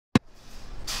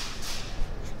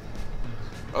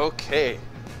Okay,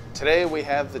 today we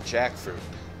have the jackfruit.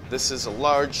 This is a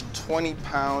large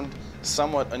 20-pound,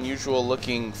 somewhat unusual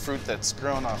looking fruit that's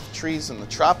grown off trees in the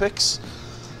tropics.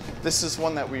 This is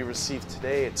one that we received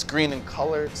today. It's green in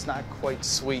color. It's not quite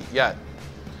sweet yet.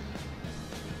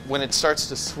 When it starts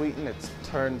to sweeten, it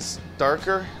turns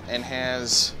darker and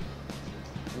has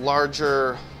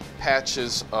larger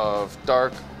patches of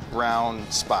dark brown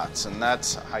spots, and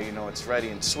that's how you know it's ready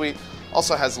and sweet.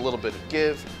 Also has a little bit of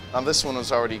give. Now this one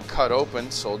was already cut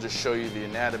open, so I'll just show you the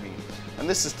anatomy. And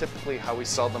this is typically how we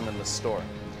sell them in the store.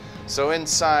 So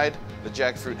inside, the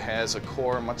jackfruit has a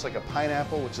core, much like a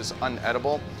pineapple, which is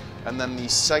unedible, and then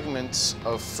these segments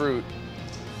of fruit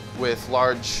with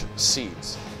large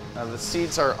seeds. Now the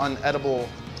seeds are unedible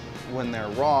when they're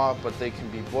raw, but they can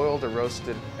be boiled or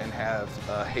roasted and have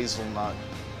a hazelnut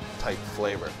type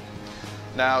flavor.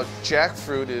 Now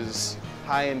jackfruit is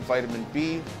high in vitamin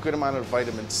B, good amount of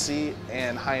vitamin C,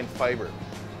 and high in fiber.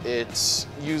 It's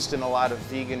used in a lot of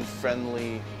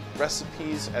vegan-friendly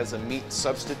recipes as a meat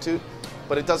substitute,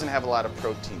 but it doesn't have a lot of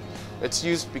protein. It's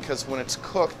used because when it's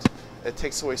cooked, it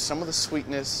takes away some of the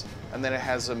sweetness, and then it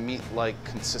has a meat-like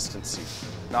consistency.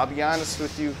 Now I'll be honest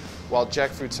with you, while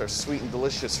jackfruits are sweet and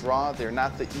delicious raw, they're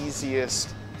not the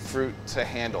easiest fruit to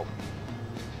handle.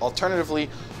 Alternatively,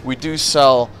 we do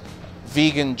sell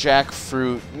vegan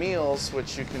jackfruit meals,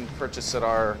 which you can purchase at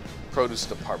our produce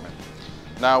department.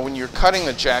 Now, when you're cutting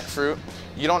the jackfruit,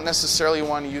 you don't necessarily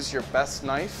want to use your best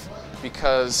knife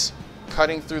because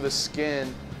cutting through the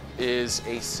skin is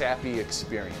a sappy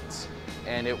experience.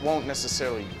 And it won't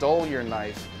necessarily dull your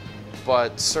knife,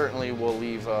 but certainly will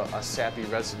leave a sappy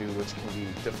residue which can be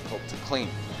difficult to clean.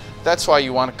 That's why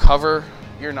you want to cover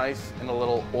your knife in a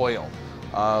little oil.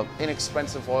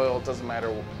 Inexpensive oil, it doesn't matter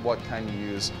what kind you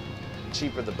use,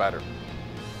 cheaper the better.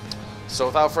 So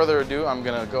without further ado, I'm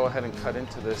going to go ahead and cut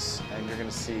into this, and you're going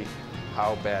to see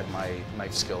how bad my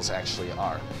knife skills actually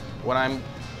are. When I'm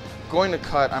going to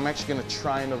cut, I'm actually going to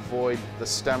try and avoid the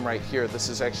stem right here. This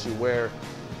is actually where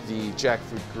the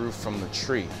jackfruit grew from the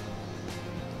tree.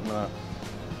 I'm going to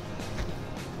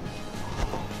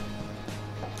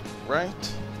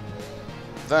right,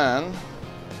 then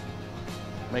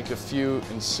make a few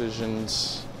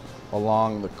incisions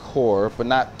along the core, but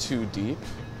not too deep.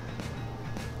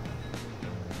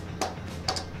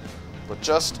 But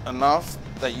just enough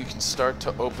that you can start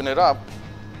to open it up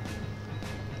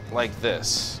like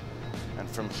this. And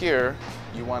from here,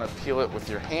 you want to peel it with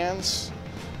your hands.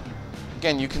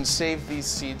 Again, you can save these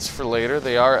seeds for later.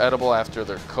 They are edible after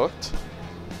they're cooked.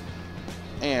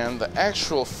 And the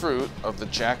actual fruit of the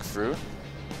jackfruit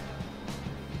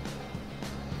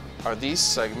are these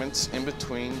segments in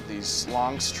between these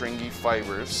long stringy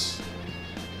fibers,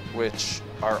 which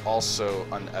are also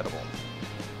unedible.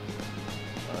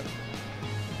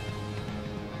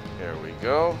 There we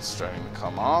go, starting to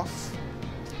come off.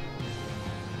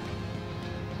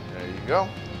 There you go.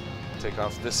 Take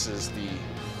off, this is the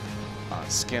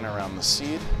skin around the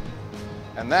seed.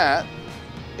 And that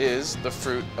is the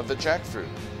fruit of the jackfruit.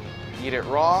 Eat it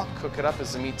raw, cook it up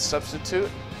as a meat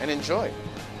substitute, and enjoy.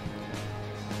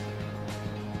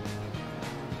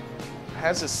 It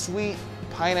has a sweet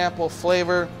pineapple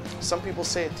flavor. Some people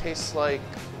say it tastes like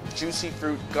juicy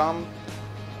fruit gum.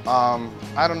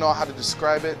 I don't know how to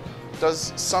describe it.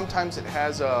 Sometimes it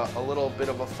has a little bit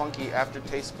of a funky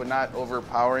aftertaste, but not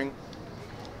overpowering.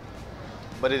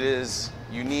 But it is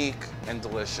unique and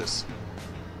delicious.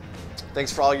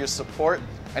 Thanks for all your support.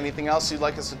 Anything else you'd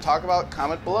like us to talk about,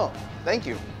 comment below. Thank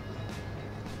you.